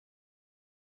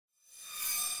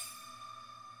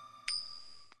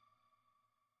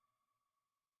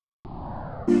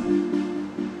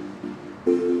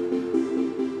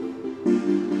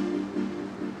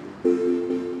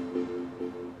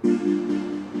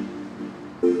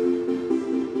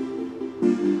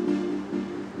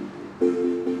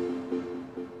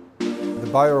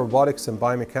Biorobotics and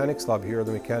Biomechanics lab here at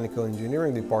the Mechanical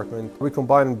Engineering Department. We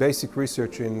combine basic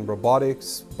research in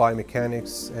robotics,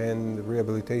 biomechanics, and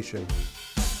rehabilitation.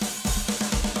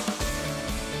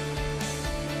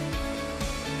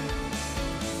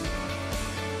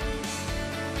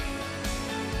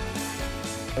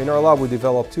 In our lab we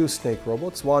developed two snake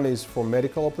robots. One is for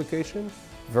medical application,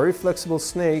 very flexible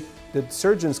snake that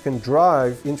surgeons can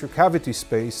drive into cavity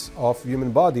space of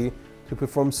human body to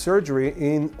perform surgery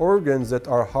in organs that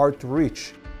are hard to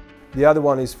reach. The other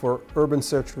one is for urban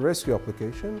search and rescue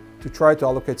application, to try to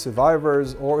allocate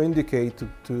survivors or indicate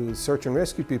to search and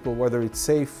rescue people whether it's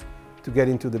safe to get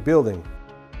into the building.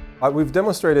 We've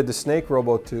demonstrated the snake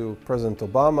robot to President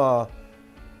Obama,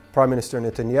 Prime Minister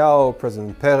Netanyahu,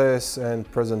 President Peres, and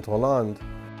President Hollande.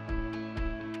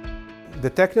 The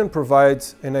Technion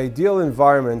provides an ideal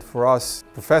environment for us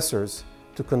professors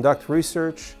to conduct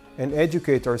research and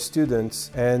educate our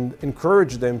students and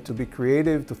encourage them to be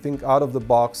creative, to think out of the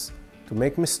box, to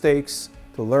make mistakes,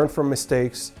 to learn from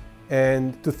mistakes,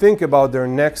 and to think about their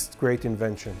next great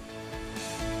invention.